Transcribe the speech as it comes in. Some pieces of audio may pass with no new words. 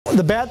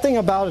The bad thing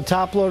about a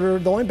top loader,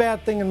 the only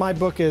bad thing in my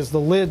book is the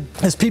lid,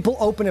 is people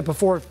open it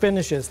before it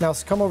finishes. Now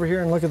come over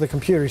here and look at the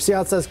computer. See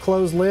how it says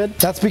close lid?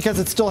 That's because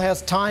it still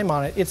has time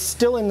on it. It's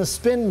still in the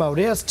spin mode.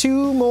 It has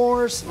 2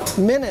 more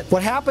minutes.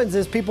 What happens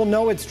is people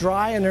know it's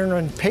dry and they're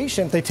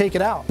impatient, they take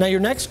it out. Now your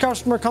next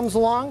customer comes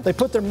along, they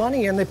put their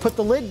money in, they put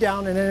the lid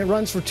down, and then it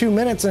runs for 2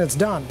 minutes and it's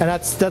done. And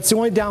that's the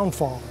only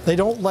downfall. They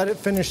don't let it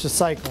finish the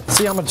cycle.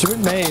 See how much it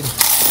made.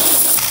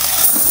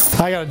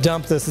 I gotta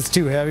dump this, it's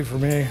too heavy for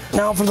me.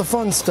 Now for the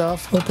fun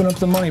stuff, open up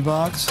the money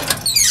box.